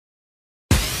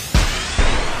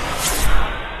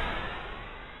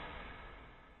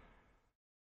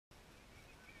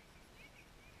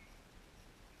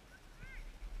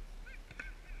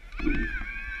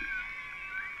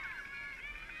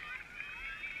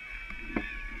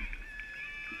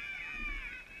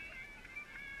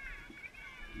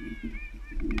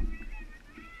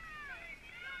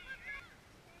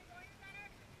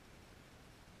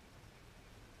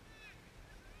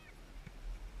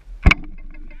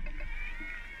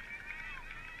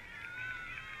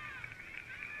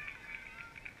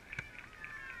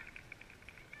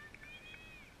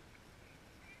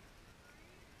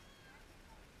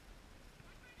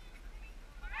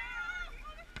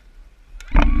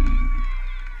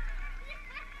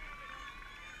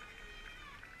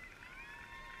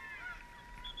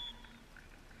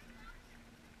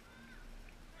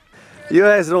You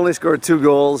guys had only scored 2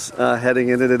 goals heading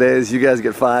into today. As you guys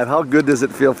get 5. How good does it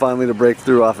feel finally to break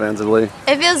through offensively?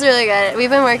 It feels really good. We've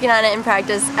been working on it in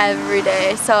practice every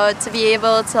day, so to be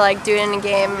able to do it in a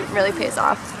game really pays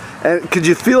off. And could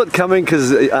you feel it coming?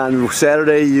 Because on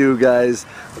Saturday you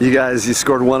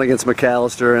scored 1 against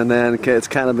McAllister, and then it's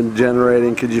kind of been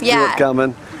generating. Could you feel it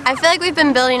coming? I feel like we've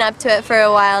been building up to it for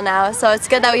a while now, so it's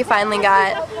good that we finally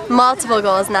got multiple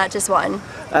goals, not just 1.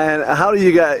 And how do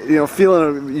you got,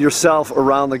 feeling yourself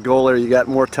around the goal area? You got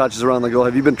more touches around the goal.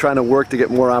 Have you been trying to work to get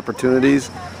more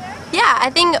opportunities? Yeah, I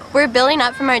think we're building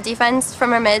up from our defense,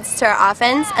 from our mids to our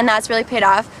offense, and that's really paid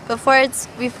off. Before,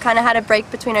 we've kind of had a break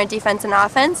between our defense and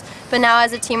offense, but now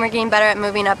as a team we're getting better at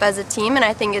moving up as a team, and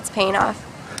I think it's paying off.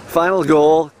 Final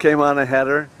goal came on a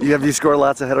header. Have you scored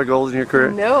lots of header goals in your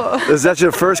career? No. Is that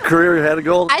your first career header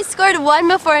goal? I scored 1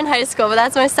 before in high school, but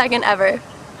that's my second ever.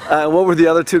 What were the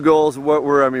other 2 goals? What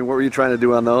were you trying to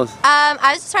do on those? I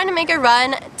was just trying to make a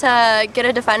run to get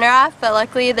a defender off, but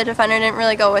luckily the defender didn't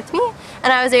really go with me,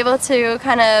 and I was able to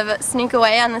kind of sneak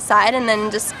away on the side and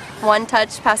then just 1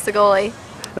 touch past the goalie.